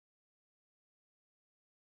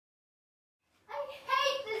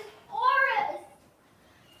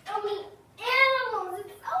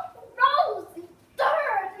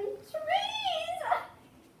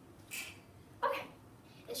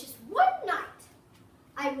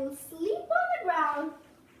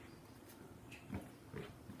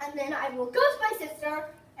then I will go to my sister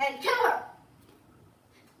and kill her.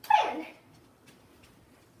 Plan.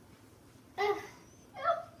 No,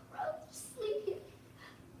 I'll just sleep here.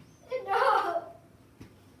 No.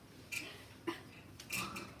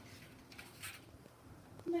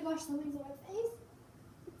 Oh my gosh, something's on my face.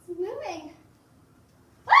 It's moving.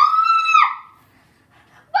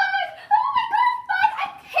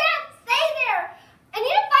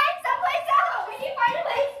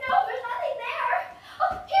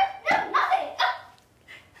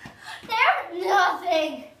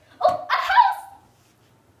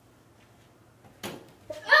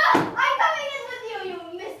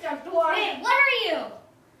 Hey, what are you?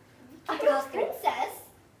 A ghost princess.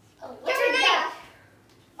 Oh, what's your name?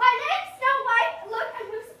 My name's Snow White. Look, I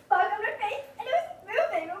was a bug on my face and it was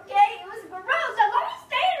moving, okay? It was gross. Now let me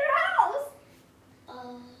stay in your house.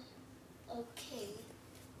 Okay.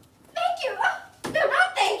 Thank you. No, not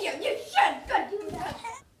thank you. You should. Good. You do that.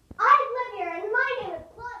 I live here and my name is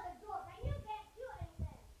Blood the Dwarf and you can't do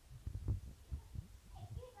anything. Hey,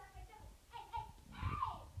 give me back my shovel. Hey, hey,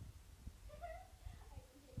 hey!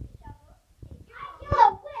 I killed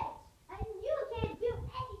a witch and you can't do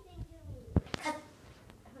anything to me. I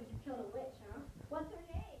thought you killed a witch, huh? What's her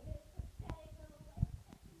name? This pathetic little witch.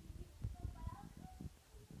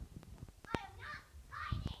 I am not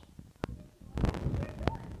hiding.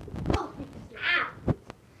 Oh, ow.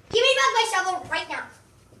 Give me back my shovel right now.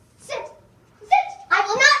 Sit. Sit. I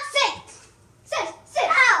will not sit. Sit. Sit.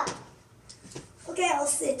 Ow. Okay, I'll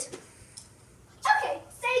sit. Okay,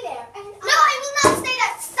 stay there. And no, I will not stay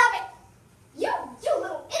there. Stop it. You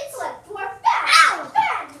little insolent dwarf. Bad. Ow.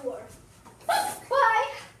 Bad dwarf. Bye.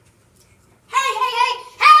 Hey, hey, hey.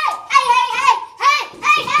 Hey, hey, hey, hey. Hey,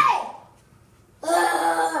 hey, hey.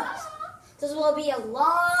 This will be a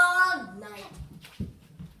long night.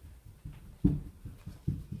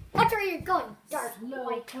 Watch where you're going, dark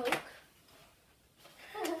white coat.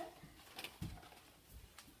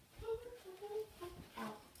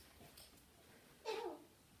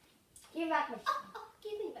 Give me back my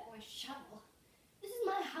Give me back my shovel. This is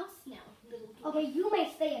my house now, little dwarf. Okay, you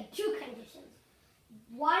may stay in two conditions.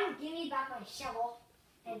 One, give me back my shovel.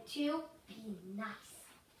 And two, be nice.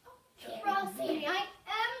 Trust me, I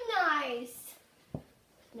am nice.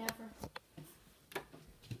 Never.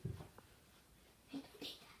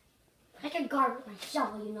 I can guard with my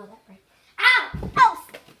shovel, you know that, right? Ow! Ow!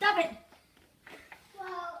 Stop it!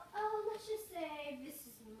 Well, let's just say this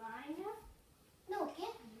is mine now. No, it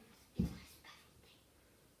can't be yours. It's my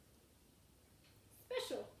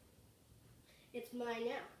special thing. Special. It's mine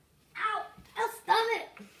now. Ow! Ow, stop it!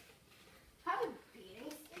 How a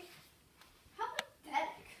beating stick? How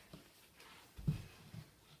pathetic.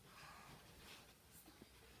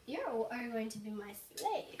 You are going to be my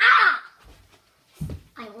slave. Ah!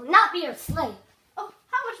 I will not be your slave. Oh,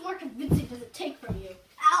 how much more convincing does it take from you?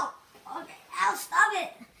 Ow! Okay, ow, stop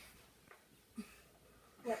it!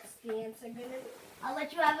 What's the answer gonna be? I'll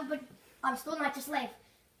let you have it, but I'm still not your slave.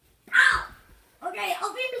 Ow! Okay,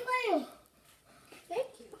 I'll be your slave. Thank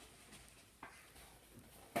you.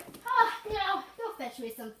 Now, go fetch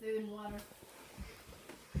me some food and water.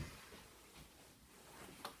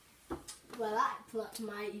 Well, I plot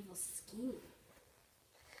my evil scheme.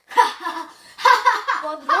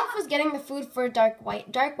 While the dwarf was getting the food for Dark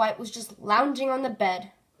White was just lounging on the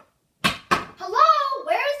bed. Hello,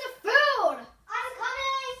 where's the food? I'm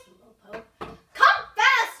coming. Come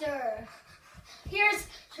faster. Here's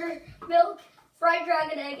your milk, fried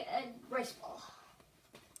dragon egg, and rice ball.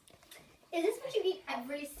 Is this what you eat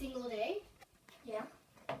every single day? Yeah.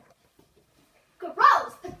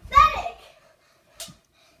 Gross, pathetic.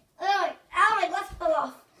 Ow, my glass fell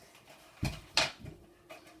off.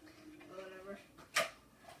 Whatever.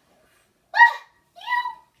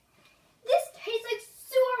 This tastes like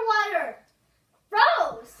sewer water.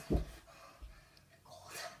 Gross.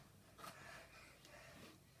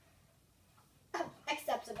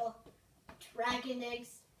 Acceptable. Dragon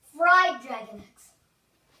eggs. Fried dragon eggs.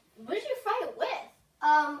 What did you fry it with?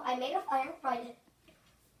 I made a fire, fried it.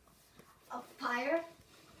 A fire?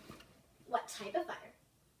 What type of fire?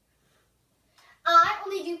 I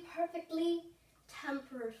only do perfectly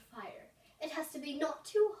tempered fire. It has to be not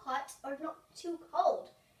too hot or not too cold.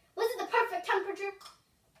 Was it the perfect temperature?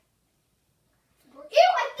 Ew,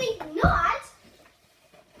 I think not.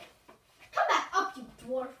 Come back up, you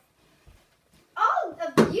dwarf. All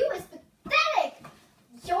of you is pathetic.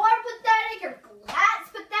 You're pathetic, your glass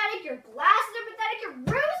pathetic, your glasses are pathetic, your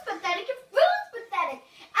room's pathetic, your food's pathetic.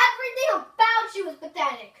 Everything about you is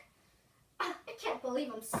pathetic. I can't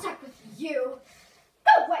believe I'm stuck with you.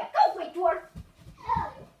 Go away, dwarf.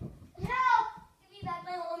 Help! Help! Give me back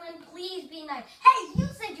my woman, please be nice. Hey, you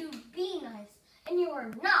said you'd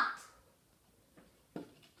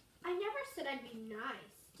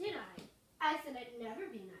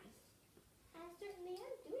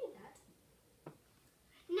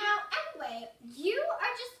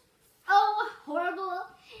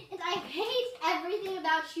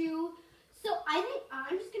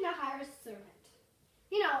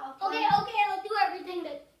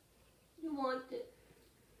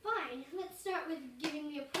start with giving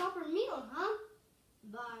me a proper meal, huh?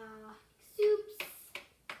 Soups,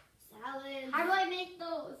 salads. How do I make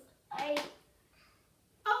those?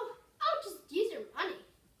 Oh, just use your money.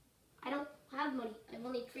 I don't have money. I've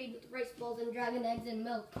only traded with rice balls and dragon eggs and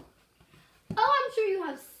milk. Oh, I'm sure you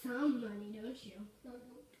have some money, don't you? No, I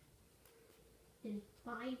don't. Then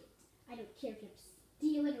find it. I don't care if you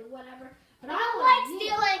steal it or whatever. But I I don't want like a meal.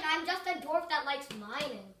 stealing. I'm just a dwarf that likes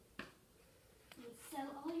mining. And sell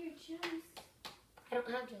all your gems. I don't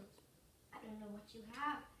have gems. I don't know what you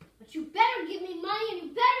have, but you better give me money and you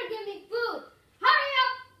better give me food. Hurry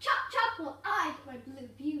up! Chop, chop, while I get my blue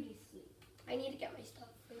beauty sleep. I need to get my stuff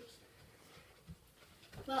first.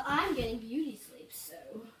 Well, I'm getting beauty sleep, so...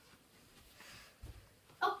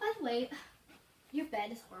 Oh, by the way, your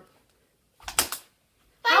bed is horrible.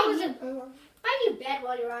 How is it? Find you bed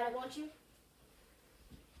while you're at it, won't you?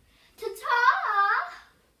 Ta-ta!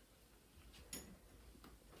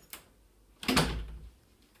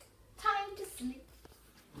 Time to sleep.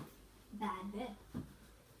 Bad bed.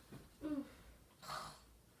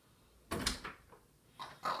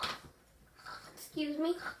 Excuse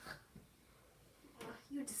me?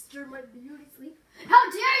 You disturb my beauty sleep.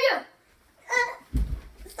 How dare you!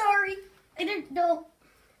 Sorry. I didn't know.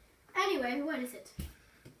 Anyway, what is it?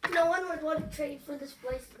 No one would want to trade for this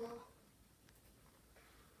place ball.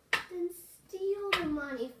 Then steal the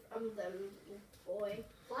money from them, you boy.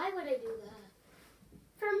 Why would I do that?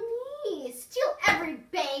 For me, steal every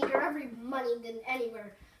bank or every money than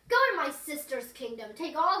anywhere. Go to my sister's kingdom,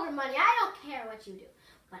 take all her money. I don't care what you do.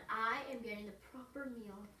 But I am getting the proper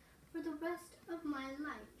meal for the rest of my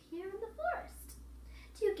life here in the forest.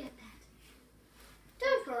 Do you get that?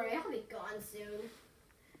 Don't worry, I'll be gone soon.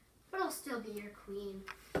 But I'll still be your queen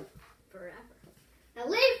forever. Now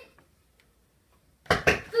leave!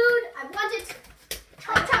 Food, I want it.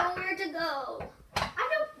 I don't know where to go. I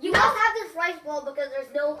don't. You must have this rice ball because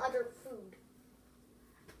there's no other food.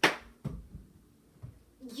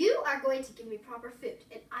 You are going to give me proper food,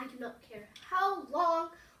 and I do not care how long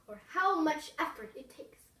or how much effort it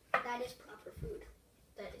takes. That is proper food.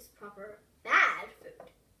 That is proper bad food.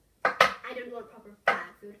 I don't want proper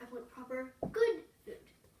bad food. I want proper good food.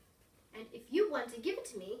 And if you want to give it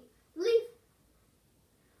to me, leave.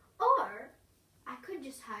 Or I could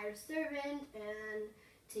just hire a servant and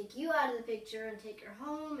take you out of the picture and take your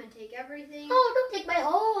home and take everything. Oh, don't take my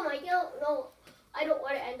home. I don't know. I don't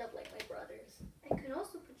want to end up like my brothers. I could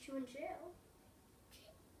also put you in jail.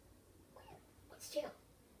 What's jail?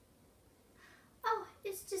 Oh,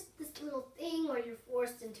 it's just this little thing where you're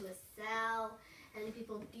forced into a cell and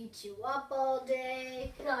people beat you up all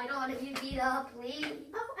day. No, I don't want to be beat up, please.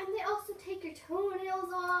 Oh, and they also take your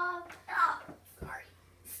toenails off. Oh, sorry.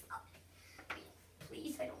 Stop it.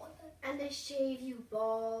 Please, I don't want that. And they shave you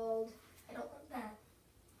bald. I don't want that.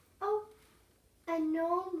 Oh, and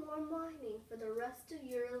no more mining for the rest of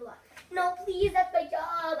your life. No, please, that's my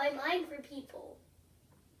job. I mine for people.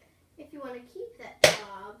 If you want to keep that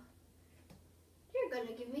job, you're going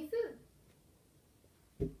to give me food.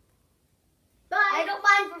 Bye. I don't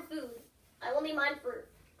mine for food. I only mine for...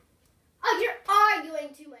 Oh, you're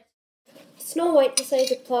arguing too much. Snow White decided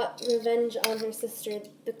to plot revenge on her sister,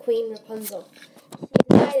 the Queen Rapunzel.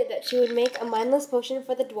 She decided that she would make a mindless potion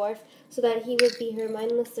for the dwarf so that he would be her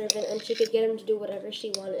mindless servant and she could get him to do whatever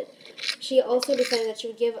she wanted. She also decided that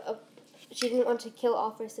she didn't want to kill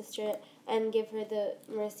off her sister and give her the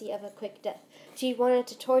mercy of a quick death. She wanted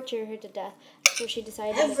to torture her to death, so she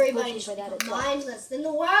decided to make a potion for that as well. Mindless, then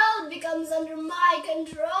the world becomes under my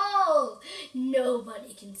control.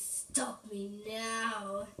 Nobody can stop me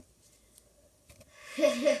now.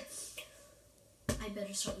 I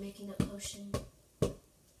better start making that potion.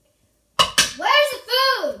 Where's the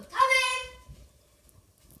food? Come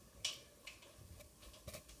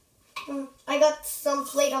in. I got some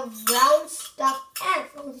plate of round stuff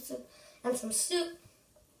and some soup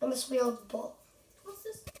and a swirled bowl. What's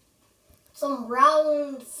this? Some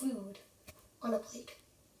round food on a plate.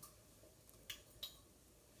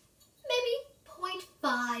 Maybe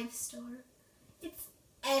 0.5 star. It's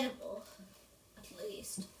edible, at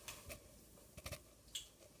least.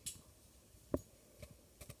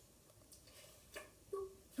 You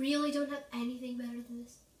really don't have anything better than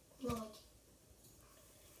this? No,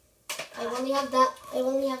 I only have that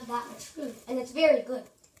much food, and it's very good.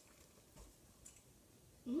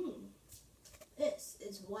 This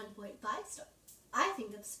is 1.5 star. I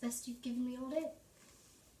think that's the best you've given me all day.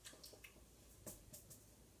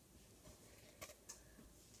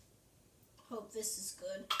 Hope this is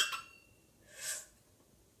good.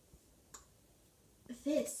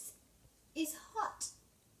 This is hot.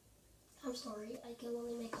 I'm sorry, I can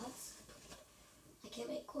only make hot soup. I can't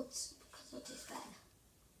make cold soup because So it tastes bad.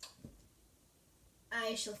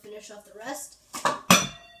 I shall finish off the rest.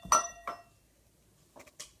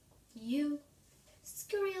 You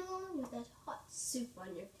scurry along with that hot soup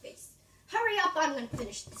on your face. Hurry up, I'm going to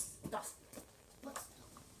finish this stuff. What's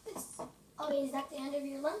This, Oh, is that the end of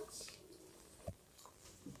your lunch? I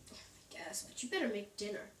guess, but you better make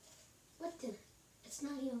dinner. What dinner? It's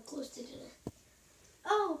not even close to dinner.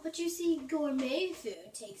 Oh, but you see, gourmet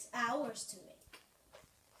food takes hours to make.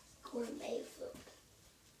 Gourmet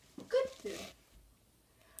food. Good food.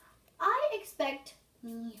 I expect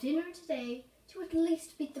dinner today to at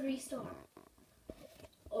least be 3-star.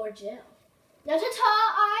 Or jail. Now,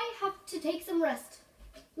 ta-ta, I have to take some rest.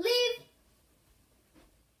 Leave.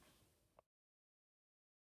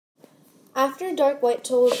 After Darkwhite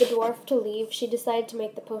told the dwarf to leave, she decided to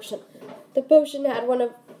make the potion. The potion had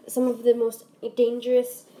some of the most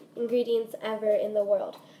dangerous ingredients ever in the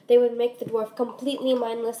world. They would make the dwarf completely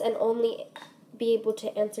mindless and only be able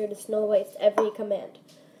to answer to Snow White's every command.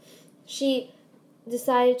 She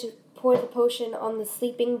decided to pour the potion on the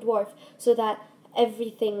sleeping dwarf so that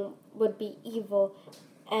everything would be evil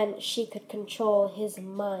and she could control his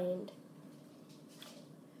mind.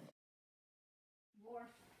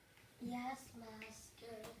 Yes,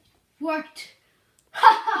 master. Worked.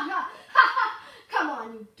 Ha ha ha ha! Come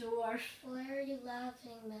on, you dwarf. Why are you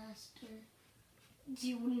laughing, master? Do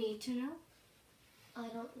you need to know? I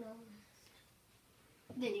don't know.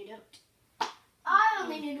 Then you don't. I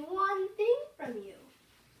only need one thing from you.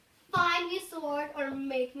 Find me a sword or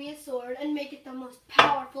make me a sword and make it the most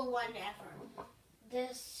powerful one ever.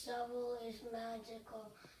 This shovel is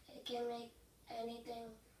magical. It can make anything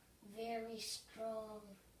very strong.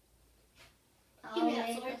 Give me I'll that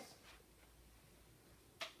make sword. it.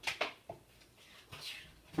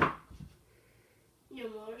 No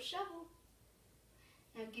more shovel.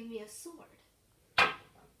 Now give me a sword.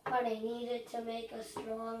 But I need it to make a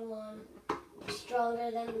strong one. Stronger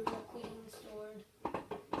than the queen's sword.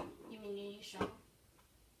 You mean you need a shovel?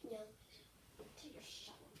 Yeah. Take your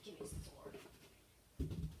shovel. Give me a sword.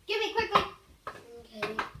 Give me quickly.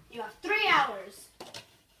 Okay. You have 3 hours.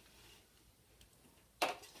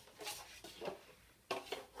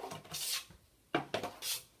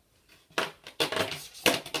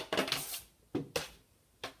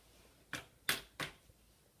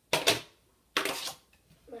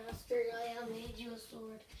 Master, I have made you a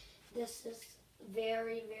sword. This is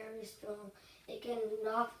very, very strong. It can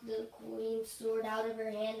knock the queen's sword out of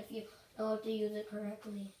her hand if you know how to use it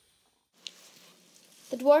correctly.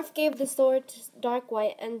 The dwarf gave the sword to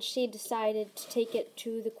Darkwhite, and she decided to take it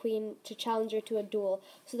to the queen to challenge her to a duel,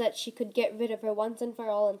 so that she could get rid of her once and for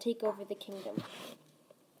all and take over the kingdom.